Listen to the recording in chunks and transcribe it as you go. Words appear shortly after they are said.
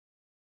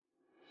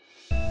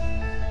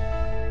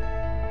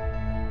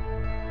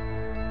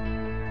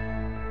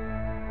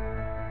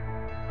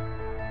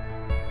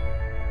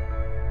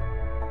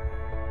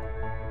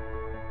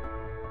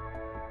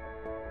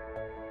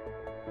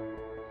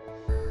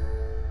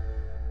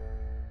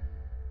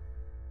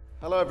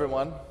Hello,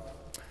 everyone.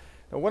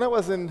 Now, when I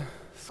was in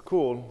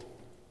school,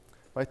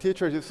 my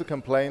teachers used to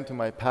complain to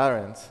my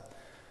parents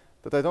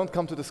that I don't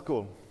come to the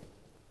school.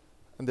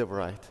 And they were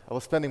right. I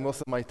was spending most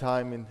of my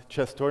time in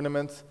chess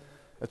tournaments,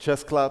 at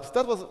chess clubs.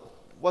 That was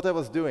what I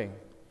was doing.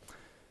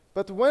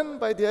 But when,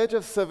 by the age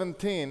of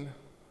 17,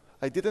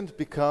 I didn't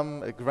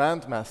become a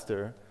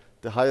grandmaster,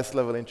 the highest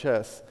level in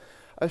chess,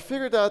 I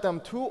figured out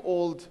I'm too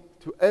old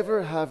to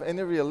ever have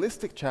any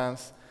realistic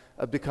chance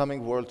at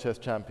becoming world chess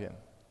champion.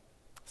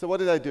 So what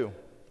did I do?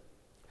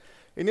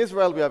 In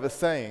Israel, we have a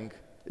saying,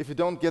 if you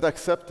don't get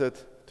accepted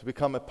to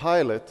become a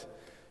pilot,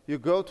 you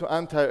go to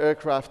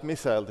anti-aircraft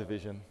missile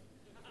division.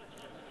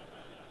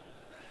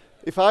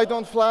 If I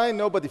don't fly,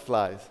 nobody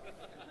flies.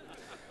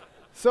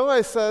 So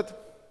I said,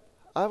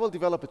 I will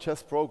develop a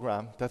chess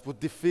program that would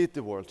defeat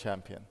the world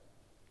champion.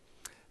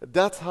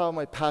 That's how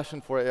my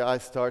passion for AI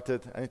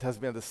started, and it has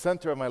been at the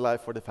center of my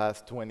life for the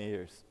past 20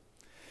 years.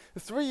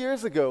 3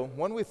 years ago,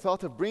 when we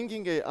thought of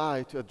bringing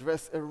AI to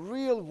address a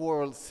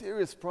real-world,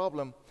 serious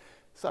problem,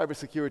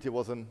 cybersecurity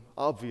was an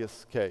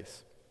obvious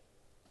case.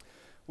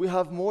 We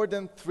have more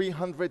than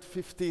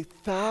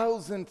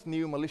 350,000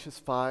 new malicious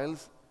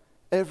files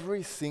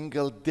every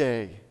single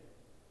day.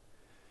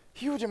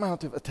 Huge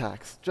amount of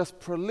attacks, just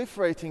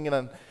proliferating in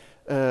an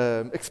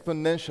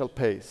exponential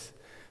pace.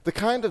 The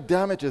kind of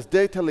damages,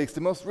 data leaks, the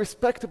most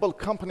respectable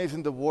companies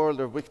in the world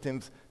are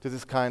victims to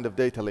this kind of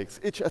data leaks.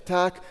 Each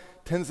attack,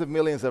 tens of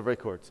millions of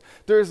records.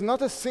 There is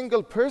not a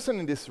single person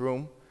in this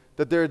room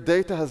that their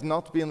data has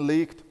not been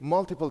leaked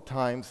multiple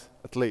times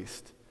at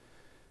least.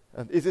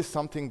 And is this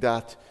something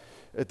that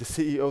the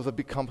CEOs of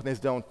big companies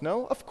don't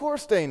know? Of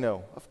course they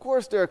know. Of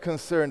course they are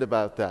concerned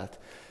about that.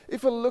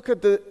 If we look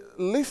at the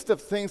list of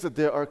things that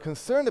they are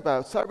concerned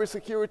about,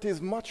 cybersecurity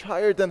is much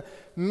higher than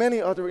many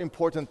other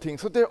important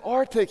things. So they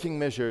are taking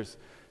measures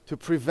to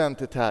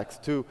prevent attacks,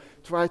 to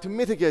try to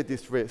mitigate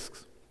these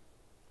risks.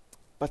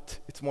 But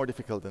it's more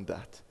difficult than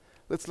that.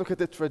 Let's look at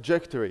the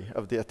trajectory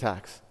of the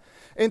attacks.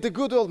 In the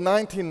good old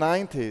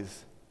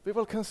 1990s, we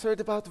were concerned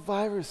about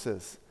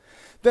viruses.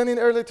 Then in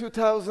early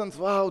 2000s,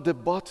 wow, the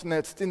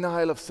botnets,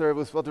 denial of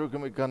service, what are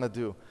we going to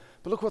do?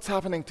 But look what's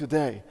happening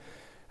today.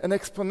 An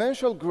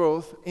exponential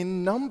growth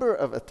in number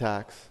of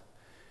attacks,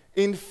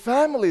 in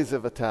families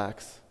of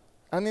attacks,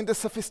 and in the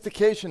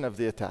sophistication of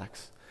the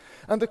attacks.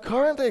 And the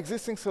currently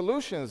existing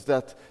solutions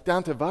that the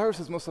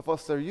antiviruses most of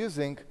us are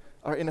using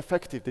are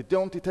ineffective. They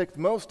don't detect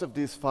most of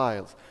these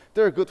files.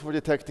 They're good for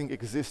detecting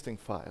existing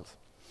files.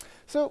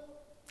 So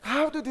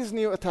how do these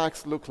new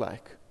attacks look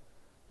like?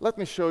 Let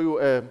me show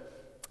you a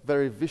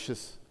very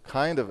vicious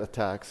kind of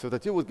attack so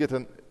that you would get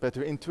a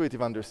better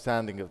intuitive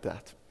understanding of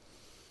that.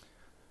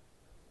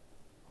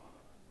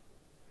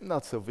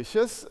 Not so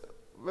vicious,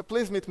 but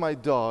please meet my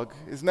dog.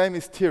 His name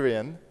is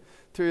Tyrion.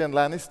 Tyrion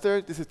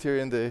Lannister. This is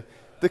Tyrion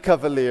the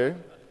Cavalier.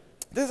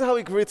 This is how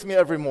he greets me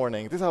every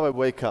morning. This is how I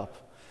wake up.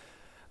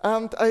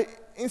 And I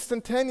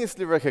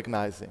instantaneously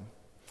recognize him.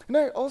 And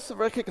I also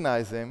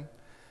recognize him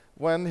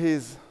when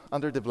he's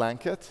under the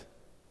blanket,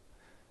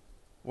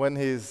 when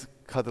he's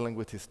cuddling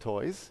with his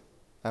toys,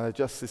 and I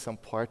just see some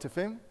part of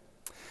him.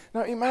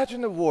 Now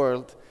imagine a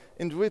world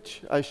in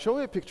which I show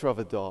you a picture of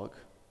a dog,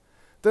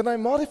 then I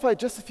modify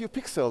just a few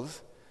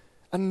pixels,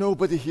 and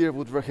nobody here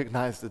would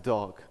recognize the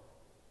dog.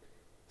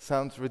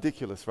 Sounds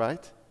ridiculous,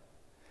 right?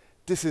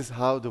 This is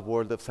how the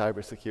world of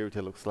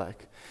cybersecurity looks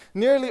like.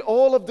 Nearly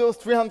all of those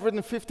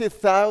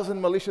 350,000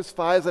 malicious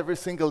files every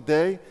single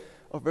day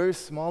are very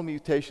small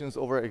mutations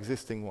over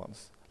existing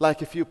ones,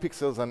 like a few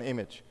pixels on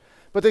image.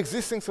 But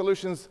existing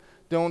solutions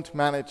don't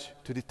manage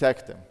to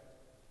detect them.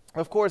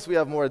 Of course, we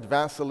have more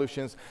advanced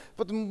solutions,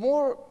 but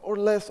more or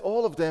less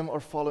all of them are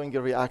following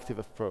a reactive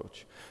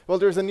approach. Well,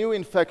 there's a new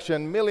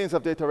infection, millions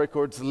of data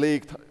records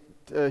leaked,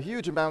 a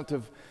huge amount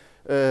of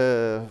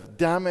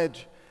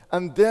damage,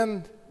 and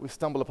then we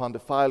stumble upon the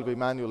file, we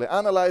manually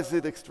analyze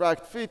it,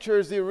 extract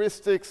features,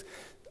 heuristics,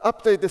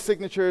 update the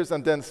signatures,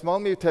 and then small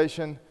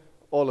mutation,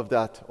 all of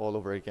that all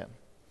over again.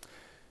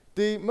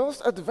 The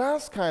most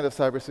advanced kind of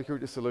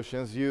cybersecurity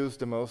solutions use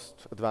the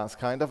most advanced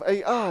kind of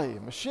AI,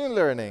 machine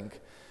learning.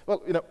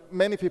 Well,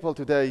 many people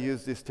today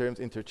use these terms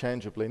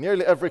interchangeably.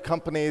 Nearly every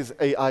company is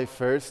AI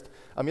first.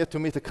 I'm yet to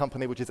meet a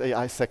company which is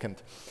AI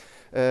second.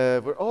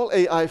 We're all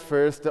AI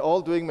first. They're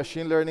all doing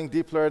machine learning,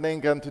 deep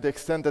learning, and to the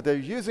extent that they're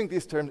using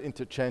these terms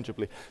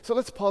interchangeably. So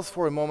let's pause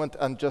for a moment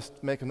and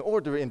just make an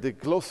order in the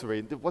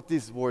glossary, what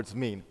these words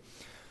mean.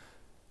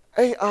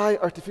 AI,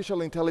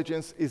 artificial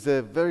intelligence, is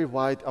a very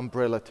wide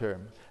umbrella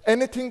term.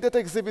 Anything that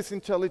exhibits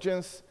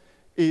intelligence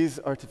is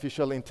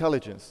artificial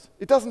intelligence.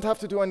 It doesn't have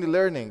to do any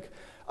learning.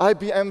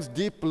 IBM's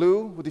Deep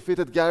Blue, who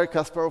defeated Garry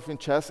Kasparov in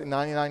chess in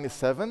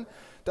 1997,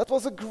 that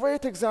was a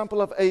great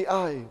example of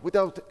AI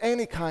without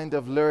any kind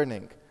of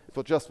learning. It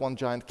was just one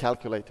giant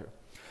calculator.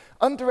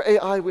 Under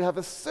AI, we have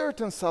a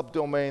certain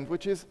subdomain,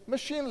 which is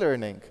machine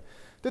learning.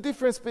 The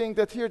difference being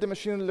that here the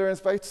machine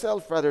learns by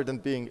itself rather than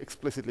being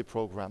explicitly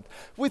programmed.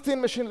 Within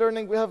machine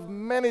learning, we have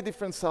many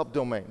different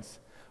subdomains.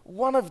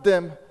 One of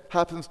them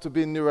happens to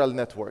be neural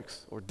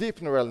networks, or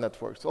deep neural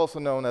networks, also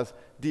known as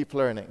deep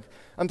learning.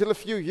 Until a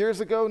few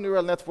years ago,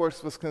 neural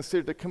networks was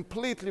considered a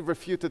completely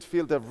refuted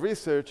field of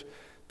research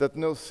that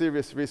no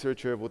serious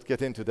researcher would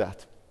get into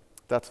that.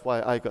 That's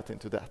why I got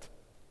into that.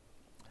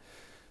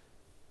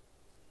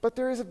 But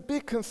there is a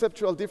big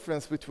conceptual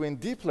difference between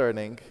deep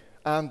learning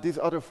and these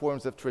other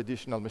forms of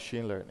traditional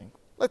machine learning.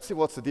 Let's see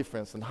what's the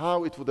difference and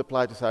how it would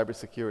apply to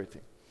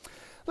cybersecurity.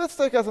 Let's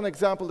take as an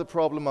example the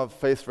problem of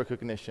face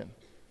recognition.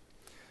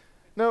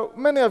 Now,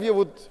 many of you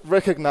would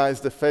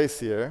recognize the face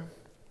here.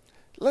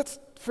 Let's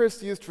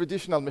first use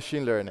traditional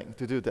machine learning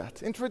to do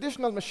that. In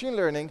traditional machine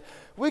learning,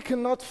 we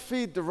cannot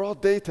feed the raw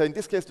data, in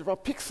this case the raw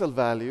pixel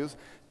values,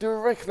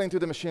 directly into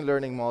the machine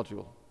learning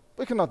module.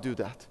 We cannot do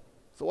that.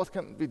 So what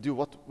can we do?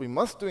 What we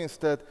must do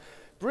instead,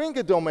 bring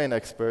a domain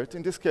expert,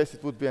 in this case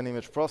it would be an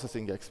image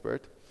processing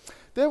expert.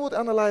 They would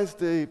analyze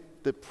the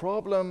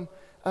problem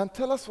and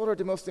tell us what are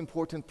the most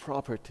important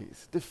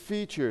properties, the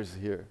features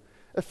here.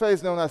 A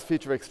phase known as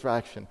feature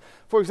extraction.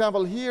 For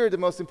example, here the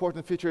most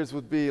important features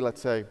would be,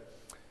 let's say,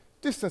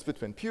 distance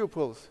between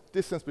pupils,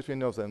 distance between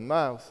nose and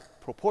mouth,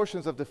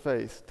 proportions of the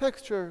face,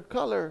 texture,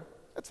 color,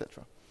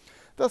 etc.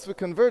 Thus, we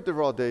convert the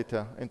raw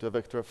data into a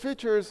vector of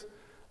features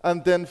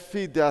and then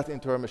feed that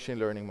into our machine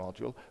learning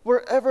module.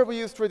 Wherever we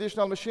use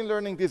traditional machine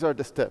learning, these are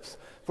the steps.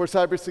 For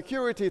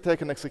cybersecurity,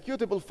 take an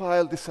executable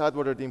file, decide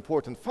what are the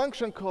important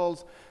function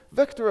calls,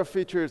 vector of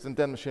features, and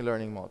then machine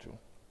learning module.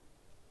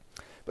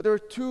 But there are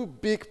two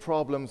big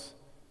problems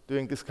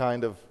doing this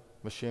kind of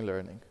machine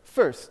learning.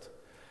 First,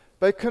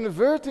 by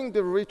converting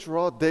the rich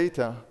raw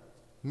data,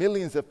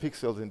 millions of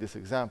pixels in this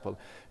example,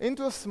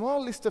 into a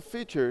small list of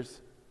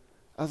features,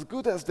 as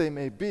good as they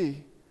may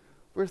be,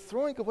 we're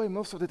throwing away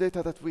most of the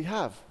data that we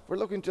have. We're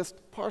looking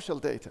just partial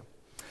data.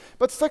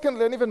 But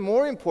secondly, and even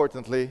more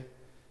importantly,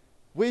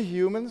 we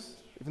humans,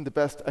 even the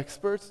best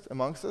experts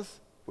amongst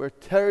us, we're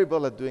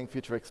terrible at doing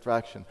feature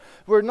extraction.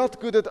 We're not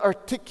good at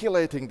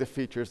articulating the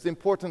features, the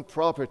important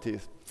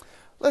properties.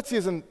 Let's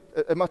use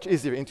a much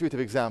easier intuitive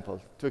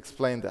example to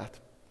explain that.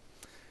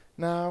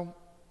 Now,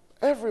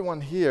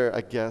 everyone here,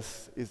 I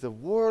guess, is a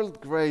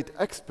world-grade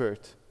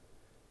expert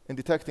in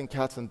detecting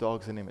cats and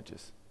dogs in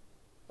images.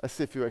 I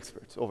see a few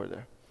experts over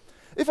there.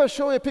 If I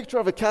show you a picture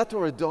of a cat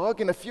or a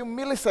dog, in a few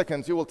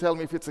milliseconds you will tell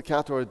me if it's a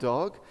cat or a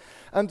dog,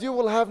 and you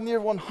will have near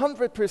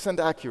 100%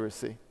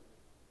 accuracy.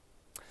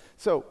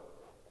 So,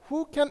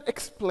 who can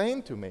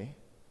explain to me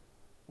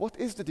what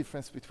is the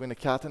difference between a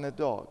cat and a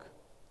dog?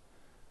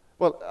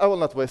 Well, I will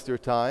not waste your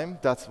time.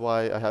 That's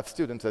why I have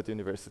students at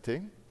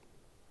university.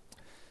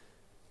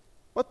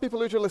 What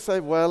people usually say,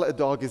 well, a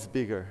dog is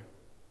bigger.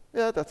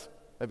 Yeah, that's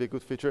maybe a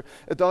good feature.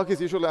 A dog is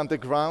usually on the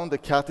ground, a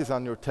cat is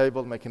on your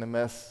table making a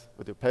mess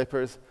with your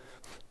papers.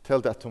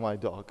 Tell that to my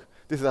dog.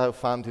 This is how I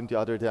found him the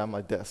other day on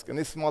my desk. And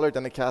he's smaller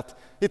than a cat.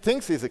 He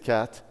thinks he's a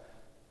cat.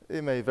 He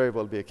may very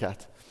well be a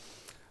cat.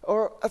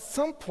 Or at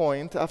some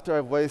point, after I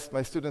waste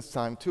my students'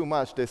 time too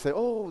much, they say,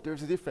 oh,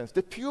 there's a difference.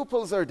 The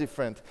pupils are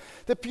different.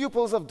 The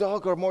pupils of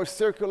dog are more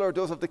circular,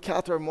 those of the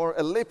cat are more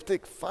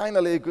elliptic.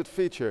 Finally, a good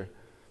feature.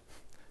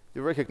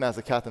 You recognize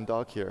the cat and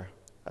dog here,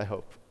 I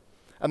hope.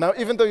 And now,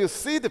 even though you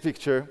see the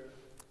picture,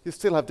 you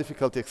still have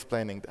difficulty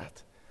explaining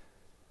that.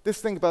 This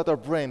thing about our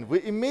brain,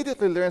 we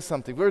immediately learn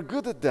something. We're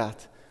good at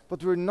that,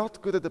 but we're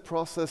not good at the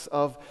process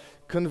of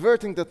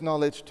converting that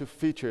knowledge to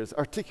features,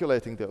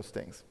 articulating those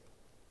things.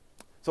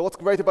 So what's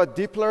great about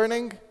deep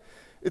learning?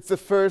 It's the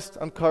first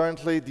and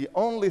currently the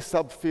only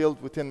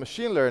subfield within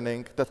machine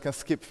learning that can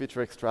skip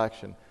feature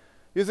extraction.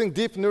 Using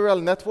deep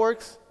neural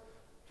networks,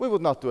 we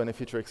would not do any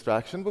feature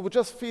extraction. We would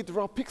just feed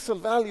raw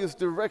pixel values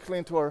directly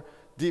into our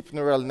deep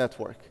neural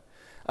network.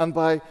 And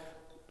by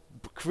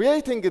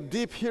creating a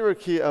deep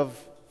hierarchy of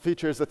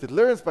features that it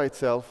learns by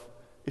itself,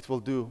 it will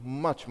do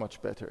much,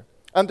 much better.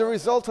 And the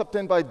results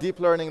obtained by deep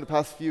learning in the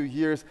past few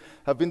years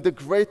have been the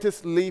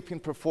greatest leap in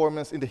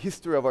performance in the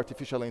history of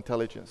artificial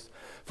intelligence.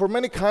 For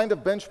many kind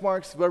of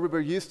benchmarks where we were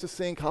used to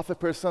seeing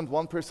 0.5%,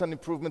 1%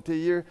 improvement a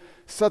year,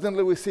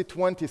 suddenly we see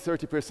 20,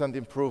 30%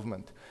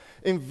 improvement.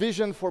 In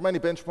vision, for many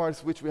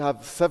benchmarks which we have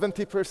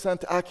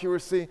 70%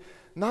 accuracy,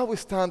 now we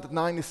stand at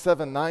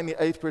 97,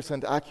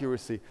 98%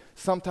 accuracy,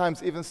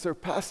 sometimes even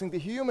surpassing the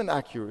human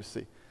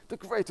accuracy, the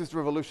greatest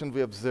revolution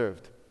we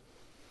observed.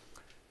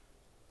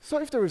 So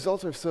if the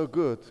results are so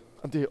good,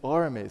 and they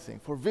are amazing,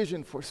 for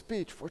vision, for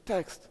speech, for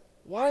text,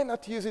 why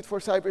not use it for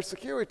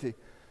cybersecurity,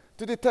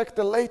 to detect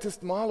the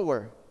latest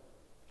malware?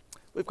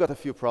 We've got a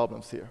few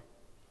problems here.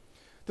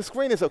 The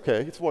screen is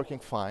okay, it's working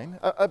fine.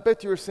 I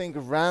bet you're seeing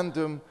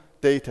random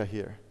data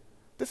here.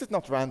 This is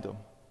not random.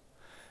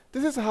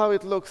 This is how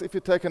it looks if you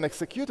take an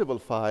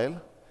executable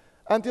file,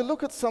 and you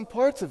look at some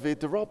parts of it,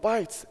 the raw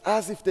bytes,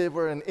 as if they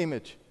were an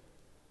image.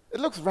 It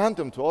looks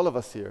random to all of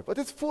us here, but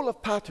it's full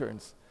of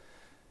patterns.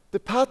 The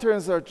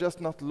patterns are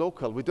just not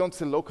local. We don't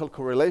see local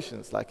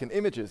correlations like in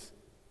images,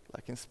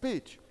 like in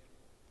speech.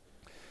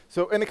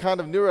 So any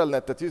kind of neural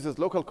net that uses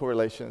local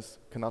correlations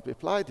cannot be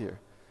applied here.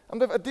 And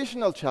we have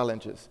additional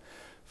challenges.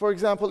 For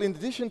example, in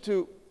addition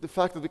to the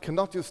fact that we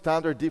cannot use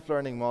standard deep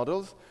learning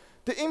models,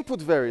 the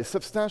input varies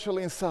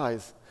substantially in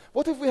size.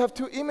 What if we have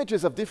two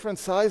images of different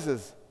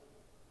sizes?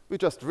 We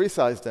just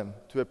resize them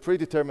to a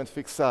predetermined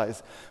fixed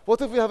size.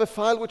 What if we have a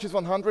file which is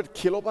 100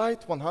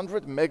 kilobyte,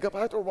 100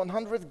 megabyte, or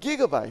 100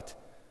 gigabyte?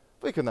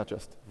 We cannot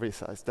just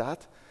resize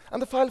that.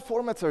 And the file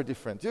formats are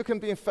different. You can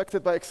be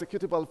infected by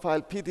executable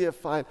file, PDF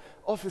file,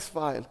 Office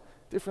file,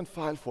 different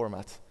file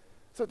formats.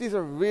 So these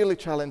are really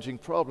challenging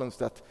problems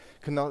that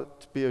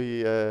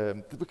we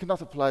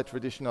cannot apply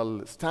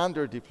traditional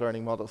standard deep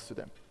learning models to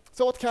them.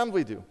 So what can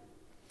we do?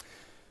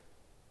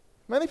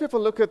 Many people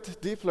look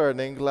at deep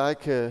learning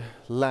like a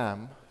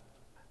lamb,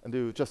 and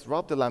you just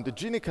rub the lamb. The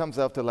genie comes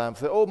out the lamb,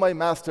 say, "Oh, my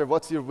master,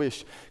 what's your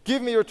wish?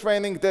 Give me your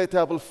training data,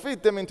 I will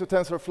feed them into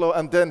TensorFlow,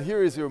 and then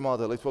here is your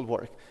model, it will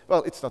work."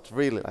 Well, it's not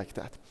really like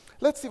that.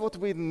 Let's see what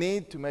we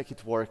need to make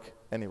it work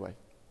anyway.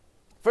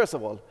 First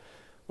of all,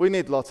 we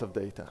need lots of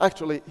data,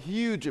 actually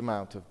huge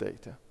amount of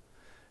data.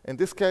 In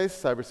this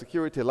case,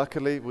 cybersecurity,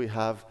 luckily, we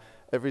have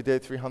every day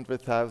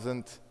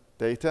 300,000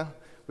 data.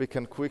 We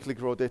can quickly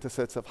grow data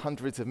sets of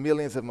hundreds of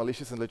millions of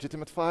malicious and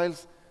legitimate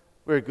files.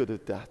 We're good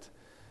at that.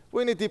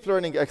 We need deep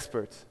learning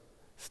experts.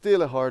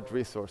 Still a hard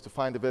resource to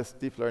find the best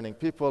deep learning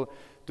people,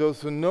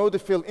 those who know the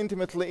field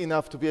intimately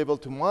enough to be able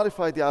to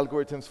modify the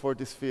algorithms for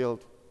this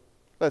field.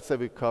 Let's say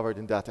we covered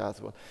in that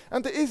as well.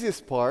 And the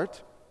easiest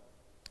part,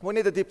 we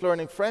need a deep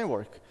learning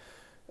framework,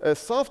 a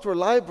software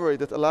library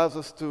that allows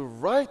us to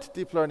write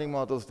deep learning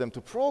models, them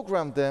to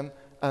program them,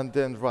 and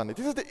then run it.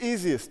 This is the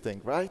easiest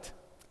thing, right?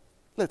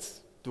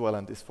 Let's dwell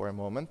on this for a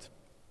moment.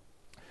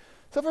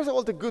 So first of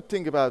all, the good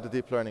thing about the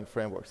deep learning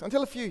frameworks.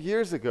 Until a few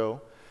years ago,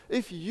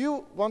 if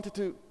you wanted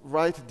to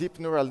write a deep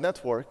neural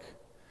network,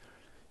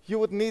 you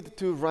would need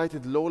to write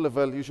it low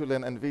level, usually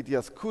in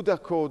NVIDIA's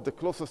CUDA code, the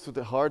closest to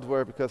the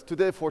hardware, because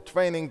today for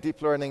training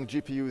deep learning,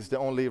 GPU is the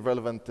only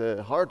relevant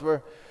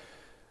hardware.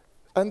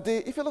 And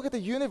if you look at the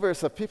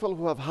universe of people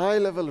who have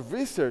high-level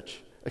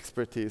research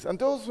expertise, and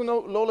those who know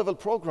low-level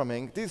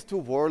programming, these two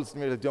worlds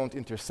really don't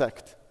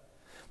intersect.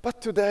 But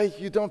today,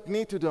 you don't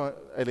need to do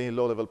any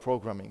low-level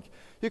programming.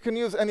 You can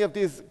use any of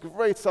these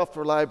great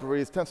software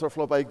libraries,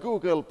 TensorFlow by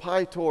Google,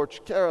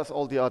 PyTorch, Keras,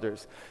 all the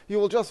others. You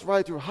will just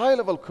write your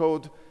high-level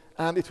code,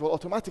 and it will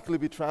automatically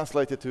be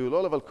translated to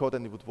low-level code,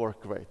 and it would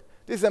work great.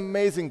 This is an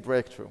amazing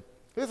breakthrough.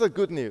 This is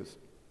good news.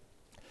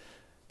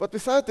 But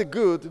besides the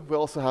good, we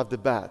also have the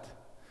bad.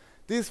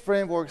 These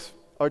frameworks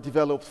are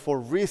developed for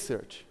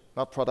research,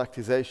 not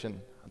productization.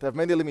 They have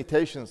many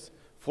limitations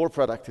for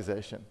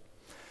productization.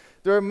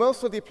 They are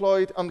mostly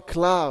deployed on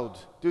cloud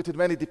due to the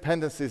many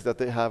dependencies that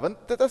they have, and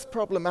that's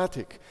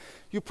problematic.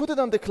 You put it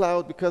on the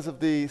cloud because of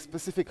the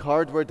specific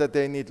hardware that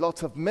they need,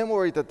 lots of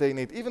memory that they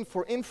need, even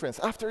for inference,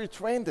 after you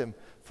train them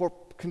for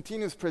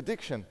continuous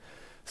prediction.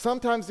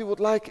 Sometimes you would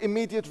like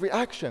immediate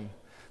reaction.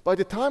 By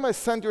the time I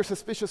send your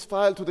suspicious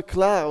file to the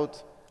cloud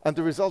and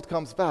the result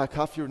comes back,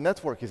 half your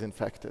network is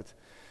infected.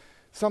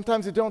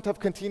 Sometimes you don't have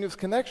continuous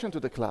connection to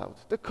the cloud.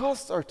 The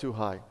costs are too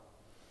high.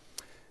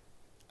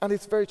 And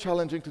it's very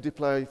challenging to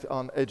deploy it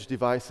on edge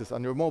devices,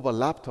 on your mobile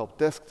laptop,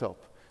 desktop,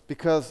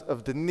 because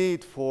of the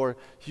need for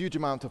huge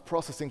amount of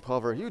processing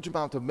power, huge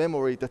amount of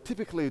memory that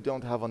typically you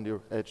don't have on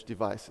your edge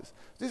devices.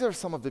 These are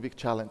some of the big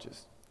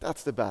challenges.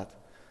 That's the bad.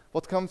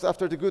 What comes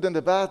after the good and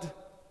the bad?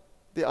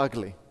 The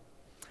ugly.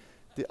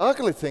 The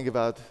ugly thing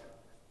about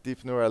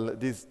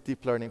these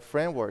deep learning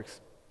frameworks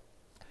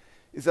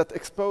is that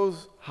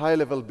expose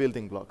high-level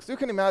building blocks. You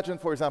can imagine,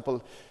 for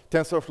example,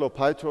 TensorFlow,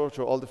 PyTorch,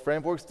 or all the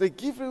frameworks, they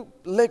give you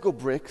Lego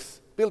bricks,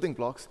 building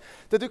blocks,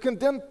 that you can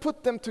then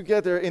put them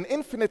together in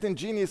infinite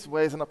ingenious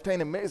ways and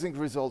obtain amazing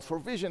results for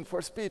vision,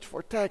 for speech,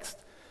 for text.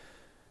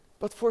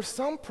 But for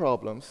some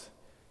problems,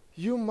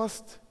 you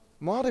must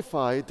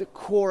modify the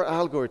core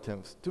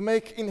algorithms to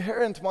make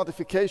inherent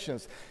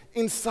modifications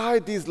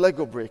inside these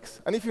Lego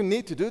bricks. And if you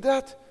need to do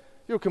that,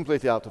 you're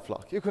completely out of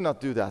luck. You cannot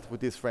do that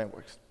with these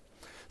frameworks.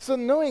 So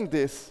knowing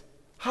this,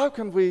 how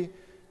can we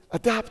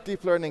adapt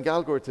deep learning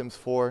algorithms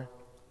for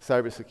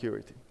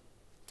cybersecurity?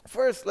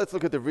 First, let's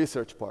look at the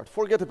research part.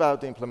 Forget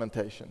about the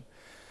implementation.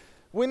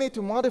 We need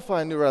to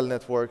modify neural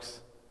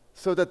networks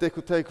so that they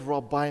could take raw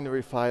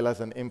binary file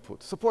as an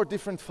input, support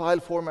different file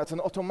formats,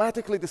 and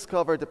automatically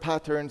discover the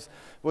patterns,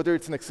 whether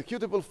it's an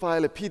executable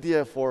file, a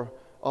PDF, or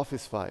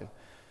Office file.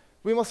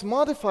 We must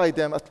modify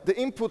them at the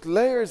input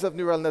layers of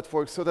neural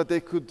networks so that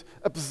they could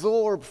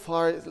absorb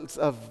files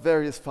of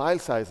various file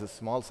sizes,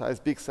 small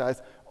size, big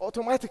size,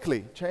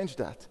 automatically change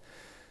that.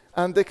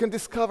 And they can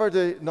discover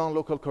the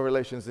non-local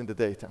correlations in the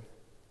data.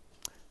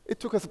 It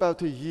took us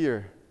about a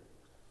year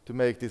to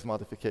make these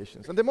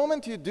modifications. And the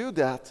moment you do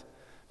that,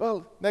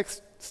 well,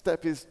 next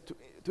step is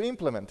to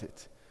implement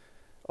it.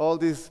 All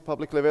these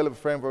publicly available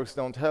frameworks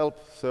don't help,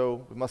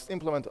 so we must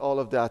implement all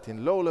of that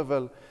in low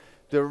level,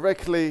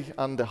 directly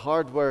on the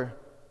hardware,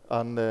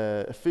 on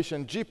the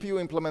efficient GPU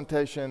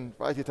implementation,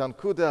 write it on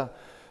CUDA,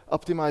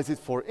 optimize it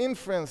for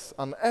inference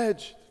on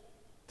edge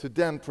to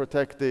then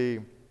protect the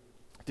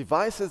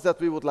devices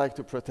that we would like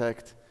to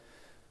protect.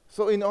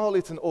 So in all,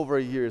 it's over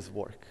a year's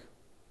work.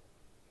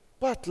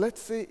 But let's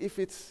see if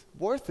it's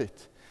worth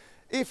it.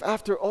 If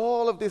after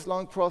all of this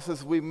long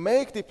process we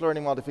make deep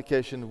learning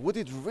modification, would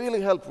it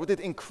really help? Would it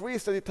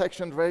increase the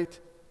detection rate?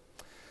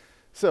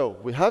 So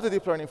we have the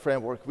deep learning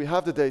framework, we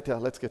have the data,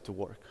 let's get to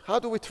work. How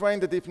do we train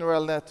the deep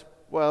neural net?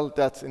 Well,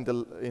 that's in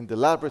the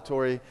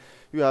laboratory.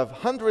 You have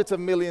hundreds of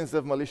millions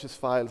of malicious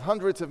files,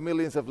 hundreds of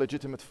millions of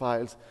legitimate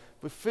files.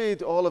 We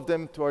feed all of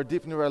them to our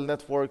deep neural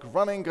network,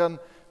 running on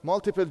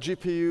multiple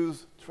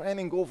GPUs,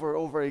 training over and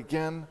over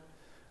again,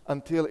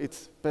 until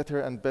it's better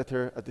and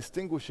better at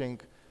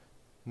distinguishing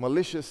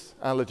malicious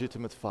and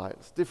legitimate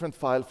files, different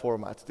file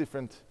formats,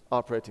 different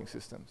operating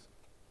systems.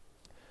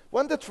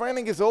 When the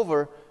training is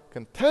over, you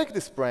can take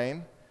this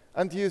brain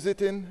and use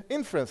it in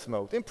inference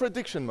mode, in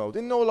prediction mode.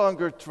 It no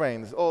longer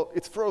trains,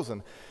 it's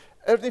frozen.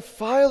 Every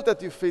file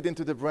that you feed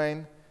into the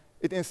brain,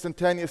 it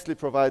instantaneously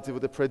provides you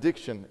with a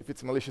prediction if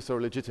it's malicious or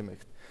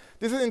legitimate.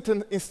 This is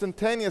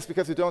instantaneous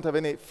because you don't have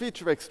any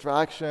feature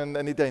extraction,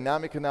 any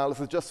dynamic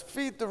analysis. Just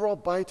feed the raw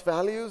byte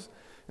values.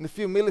 In a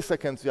few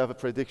milliseconds, you have a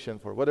prediction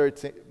for whether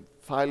its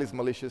file is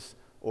malicious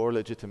or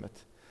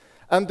legitimate.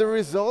 And the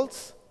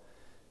results,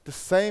 the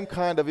same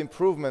kind of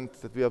improvement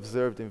that we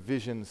observed in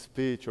vision,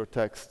 speech, or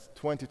text,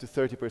 20 to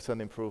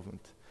 30%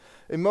 improvement.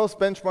 In most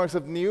benchmarks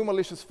of new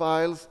malicious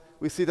files,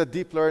 we see that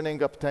deep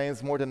learning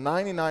obtains more than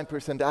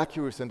 99%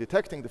 accuracy in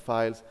detecting the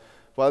files,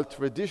 while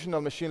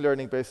traditional machine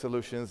learning-based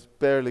solutions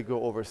barely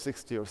go over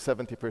 60 or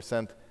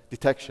 70%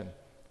 detection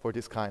for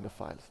this kind of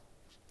files.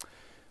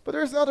 But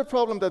there's another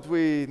problem that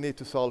we need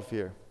to solve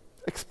here: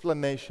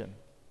 explanation.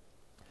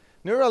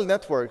 Neural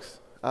networks,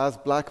 as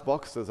black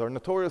boxes, are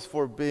notorious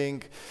for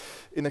being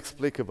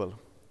inexplicable.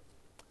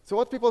 So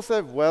what people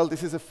say, well,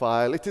 this is a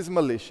file, it is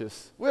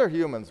malicious. We are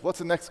humans. What's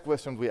the next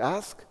question we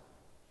ask?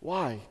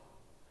 Why?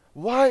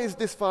 Why is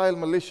this file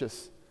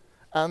malicious?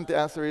 And the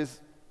answer is,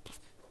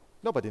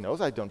 nobody knows,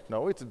 I don't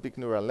know. It's a big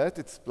neural net,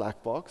 it's a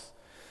black box.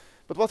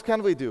 But what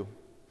can we do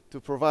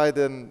to provide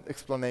an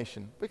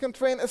explanation? We can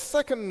train a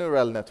second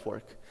neural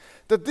network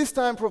that this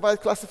time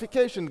provides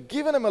classification.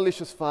 Given a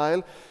malicious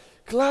file,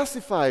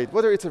 classified,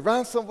 whether it's a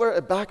ransomware,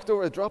 a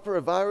backdoor, a dropper,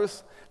 a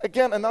virus,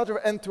 again, another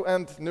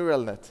end-to-end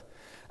neural net.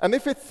 And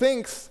if it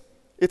thinks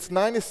it's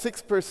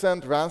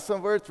 96%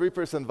 ransomware,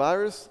 3%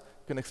 virus,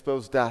 you can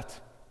expose that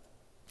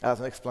as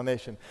an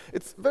explanation.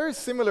 It's very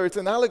similar, it's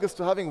analogous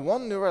to having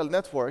one neural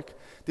network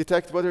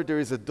detect whether there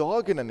is a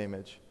dog in an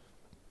image,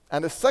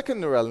 and a second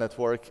neural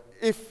network,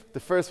 if the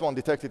first one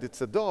detected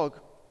it's a dog,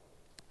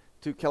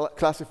 to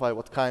classify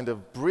what kind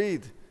of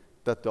breed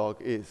that dog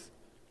is.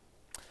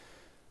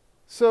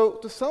 So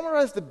to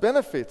summarize the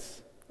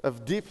benefits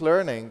of deep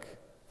learning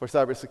for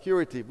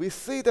cybersecurity, we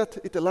see that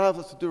it allows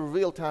us to do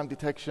real-time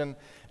detection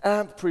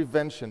and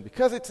prevention.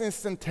 Because it's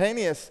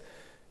instantaneous,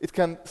 it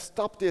can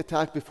stop the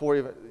attack before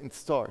it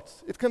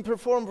starts. It can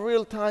perform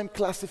real-time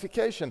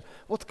classification,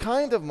 what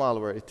kind of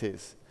malware it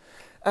is.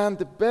 And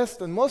the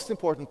best and most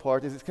important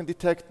part is it can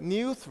detect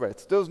new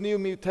threats, those new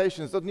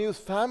mutations, those new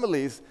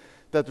families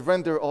that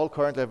render all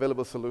currently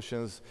available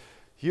solutions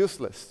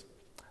useless.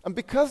 And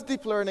because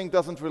deep learning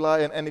doesn't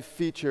rely on any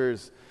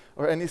features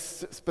or any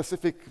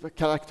specific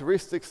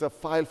characteristics of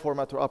file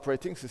format or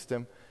operating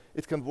system,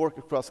 it can work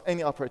across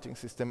any operating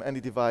system, any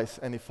device,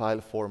 any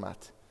file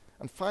format.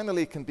 And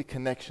finally, it can be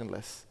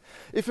connectionless.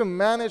 If you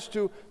manage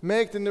to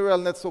make the neural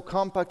net so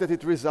compact that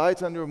it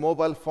resides on your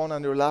mobile phone,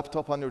 on your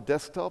laptop, on your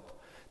desktop,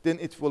 then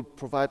it will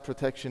provide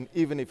protection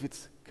even if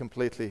it's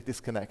completely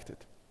disconnected.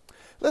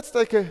 Let's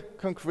take a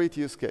concrete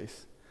use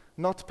case.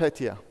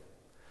 NotPetya,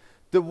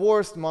 the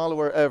worst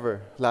malware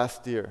ever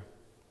last year.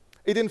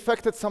 It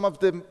infected some of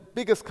the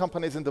biggest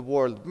companies in the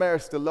world,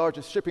 Maersk, the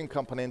largest shipping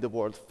company in the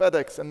world,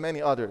 FedEx, and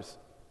many others.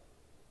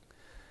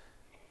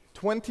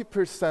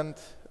 20%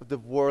 of the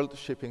world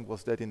shipping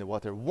was dead in the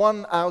water.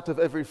 1 out of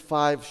every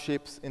 5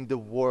 ships in the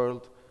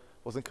world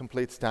was in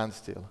complete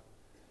standstill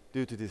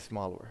due to this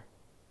malware.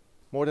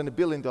 More than $1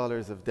 billion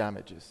of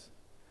damages.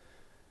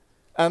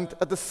 And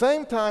at the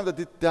same time that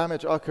the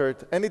damage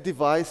occurred, any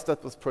device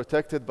that was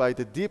protected by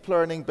the deep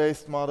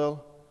learning-based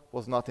model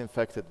was not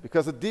infected,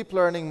 because the deep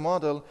learning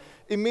model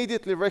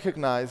immediately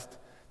recognized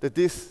that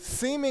this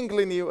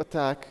seemingly new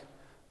attack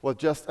was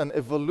just an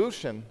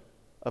evolution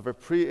of a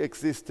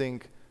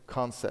pre-existing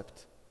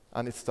concept,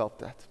 and it stopped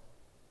that.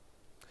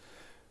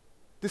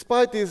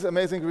 Despite these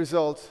amazing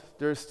results,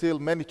 there are still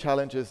many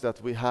challenges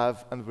that we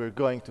have and we're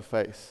going to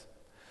face.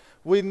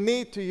 We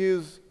need to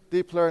use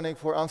deep learning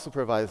for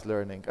unsupervised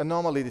learning,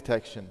 anomaly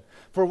detection.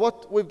 For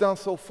what we've done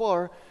so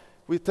far,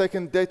 we've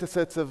taken data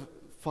sets of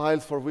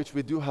files for which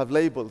we do have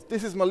labels.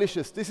 This is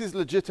malicious, this is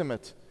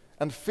legitimate,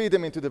 and feed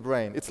them into the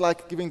brain. It's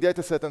like giving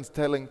data sets and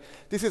telling,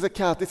 this is a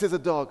cat, this is a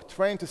dog,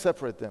 train to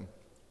separate them.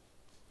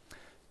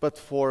 But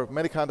for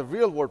many kind of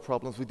real-world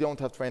problems, we don't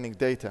have training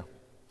data.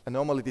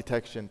 Anomaly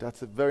detection,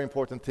 that's a very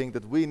important thing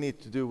that we need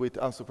to do with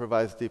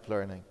unsupervised deep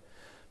learning.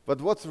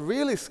 But what's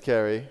really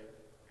scary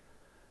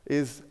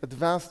is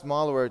advanced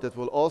malware that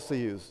will also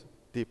use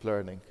deep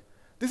learning.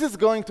 This is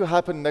going to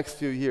happen next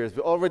few years.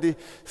 We already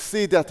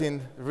see that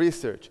in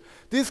research.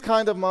 This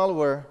kind of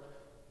malware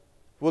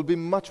will be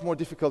much more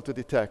difficult to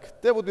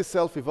detect. They will be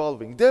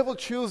self-evolving. They will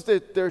choose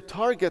their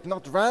target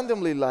not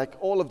randomly like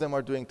all of them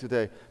are doing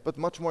today, but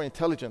much more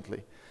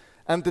intelligently.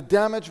 And the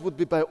damage would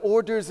be by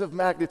orders of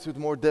magnitude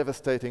more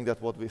devastating than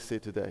what we see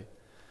today.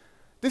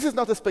 This is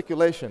not a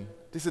speculation.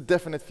 This is a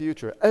definite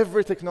future.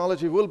 Every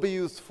technology will be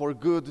used for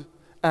good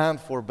and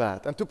for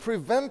bad. And to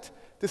prevent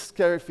this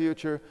scary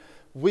future,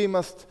 we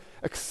must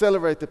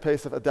accelerate the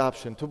pace of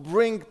adoption to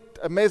bring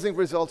amazing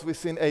results we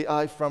see in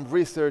AI from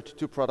research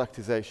to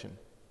productization.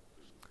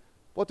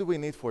 What do we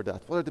need for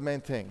that? What are the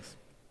main things?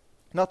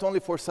 Not only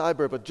for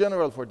cyber, but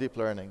general for deep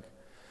learning.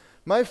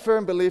 My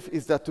firm belief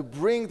is that to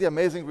bring the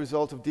amazing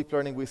results of deep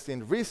learning we see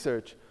in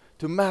research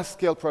to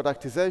mass-scale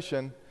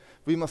productization,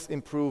 we must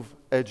improve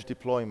edge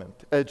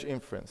deployment, edge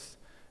inference.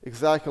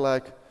 Exactly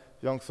like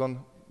Youngson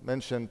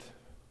mentioned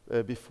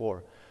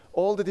before.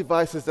 All the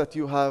devices that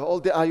you have, all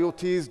the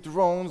IoTs,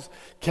 drones,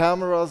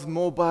 cameras,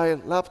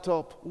 mobile,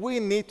 laptop, we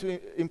need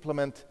to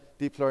implement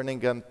deep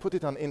learning and put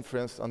it on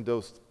inference on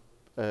those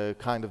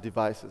kind of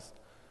devices.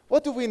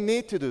 What do we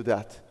need to do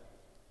that?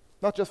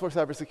 Not just for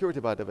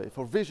cybersecurity, by the way,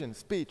 for vision,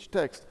 speech,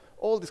 text,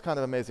 all these kind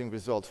of amazing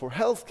results. For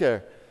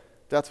healthcare,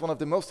 that's one of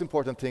the most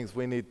important things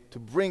we need to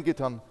bring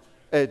it on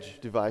edge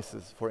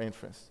devices for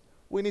inference.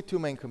 We need two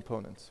main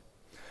components.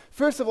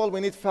 First of all, we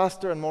need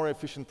faster and more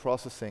efficient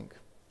processing.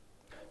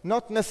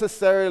 Not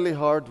necessarily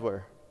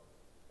hardware.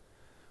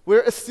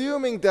 We're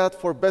assuming that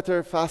for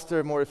better,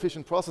 faster, more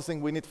efficient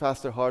processing, we need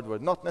faster hardware.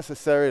 Not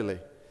necessarily.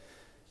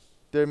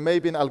 There may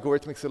be an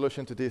algorithmic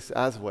solution to this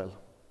as well,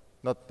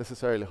 not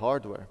necessarily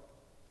hardware.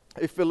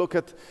 If we look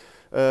at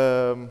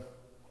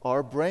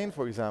our brain,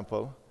 for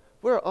example,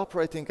 we're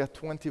operating at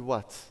 20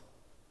 watts.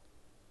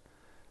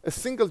 A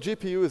single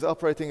GPU is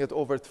operating at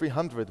over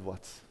 300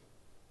 watts.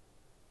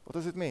 What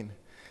does it mean?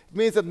 It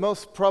means that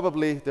most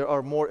probably there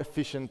are more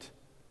efficient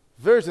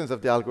versions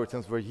of the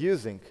algorithms we're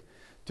using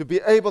to be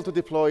able to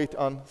deploy it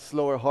on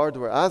slower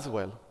hardware as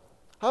well.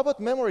 How about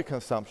memory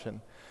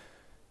consumption?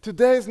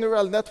 Today's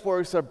neural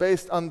networks are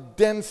based on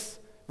dense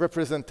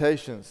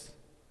representations.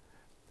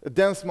 A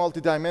dense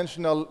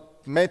multidimensional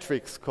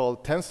matrix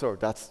called tensor.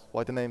 That's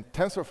why the name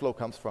TensorFlow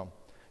comes from.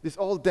 It's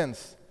all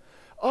dense.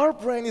 Our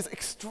brain is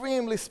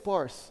extremely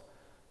sparse.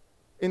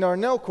 In our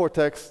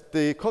neocortex,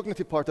 the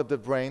cognitive part of the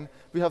brain,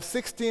 we have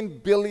 16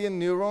 billion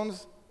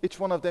neurons. Each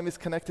one of them is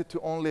connected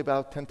to only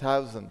about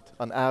 10,000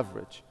 on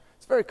average.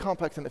 It's very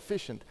compact and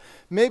efficient.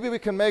 Maybe we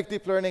can make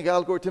deep learning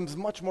algorithms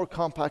much more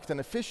compact and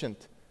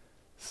efficient,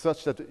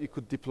 such that you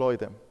could deploy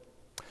them.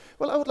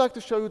 Well, I would like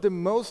to show you the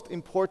most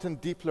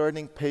important deep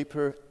learning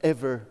paper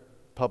ever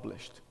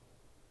published.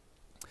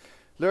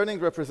 Learning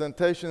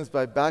representations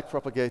by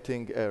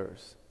backpropagating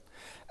errors.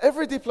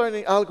 Every deep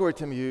learning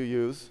algorithm you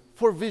use,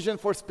 for vision,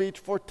 for speech,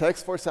 for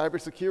text, for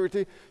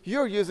cybersecurity,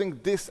 you're using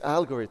this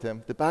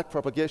algorithm, the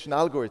backpropagation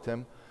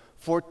algorithm,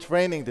 for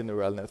training the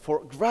neural net,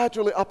 for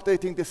gradually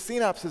updating the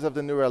synapses of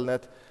the neural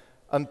net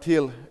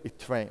until it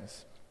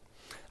trains.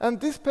 And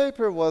this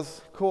paper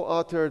was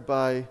co-authored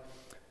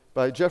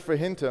by Geoffrey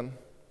Hinton.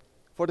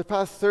 For the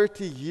past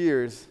 30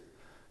 years,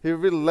 he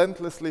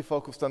relentlessly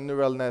focused on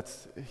neural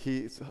nets.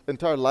 His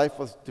entire life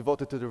was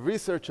devoted to the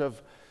research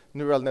of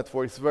neural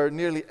networks, where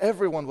nearly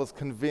everyone was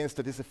convinced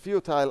that it's a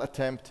futile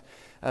attempt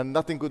and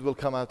nothing good will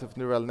come out of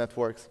neural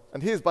networks.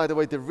 And he's, by the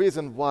way, the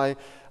reason why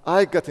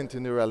I got into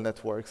neural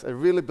networks. I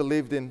really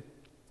believed in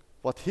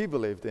what he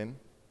believed in.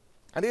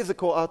 And he's a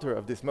co-author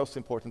of this most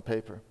important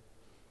paper.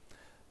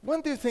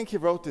 When do you think he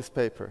wrote this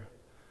paper?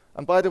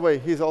 And by the way,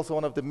 he's also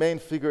one of the main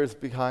figures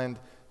behind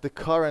the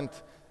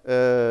current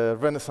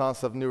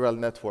renaissance of neural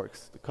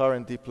networks, the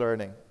current deep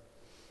learning.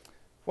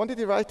 When did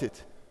he write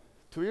it?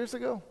 2 years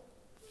ago?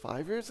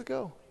 5 years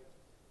ago?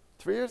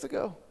 3 years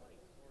ago?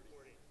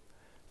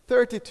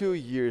 32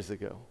 years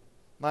ago,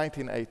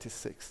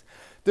 1986.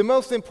 The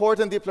most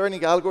important deep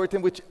learning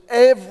algorithm, which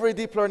every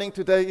deep learning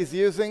today is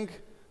using,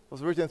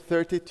 was written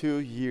 32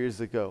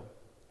 years ago.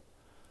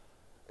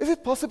 Is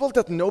it possible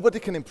that nobody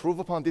can improve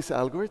upon this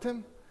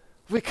algorithm?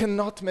 We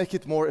cannot make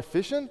it more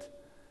efficient?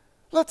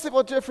 Let's see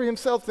what Geoffrey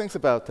himself thinks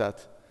about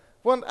that.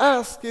 When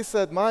asked, he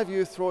said, "My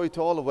view is throw it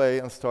all away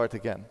and start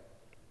again."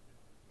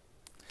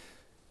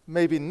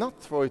 Maybe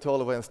not throw it all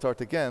away and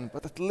start again,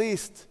 but at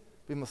least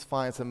we must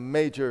find some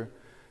major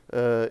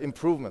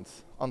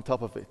improvements on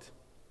top of it.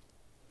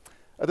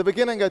 At the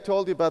beginning, I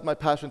told you about my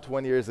passion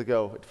 20 years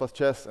ago. It was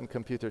chess and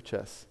computer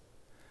chess.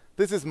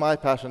 This is my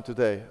passion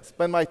today. I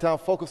spend my time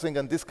focusing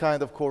on this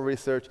kind of core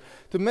research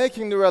to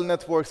making neural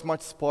networks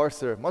much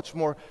sparser, much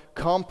more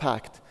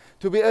compact,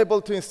 to be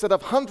able to, instead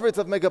of hundreds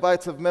of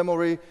megabytes of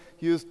memory,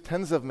 use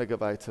tens of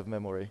megabytes of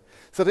memory.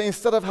 So that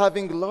instead of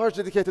having large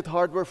dedicated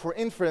hardware for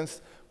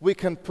inference, we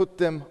can put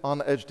them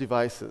on edge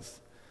devices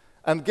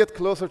and get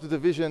closer to the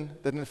vision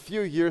that in a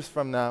few years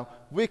from now,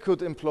 we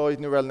could employ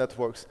neural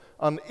networks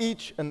on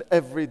each and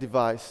every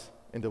device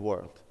in the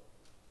world.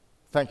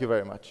 Thank you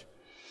very much.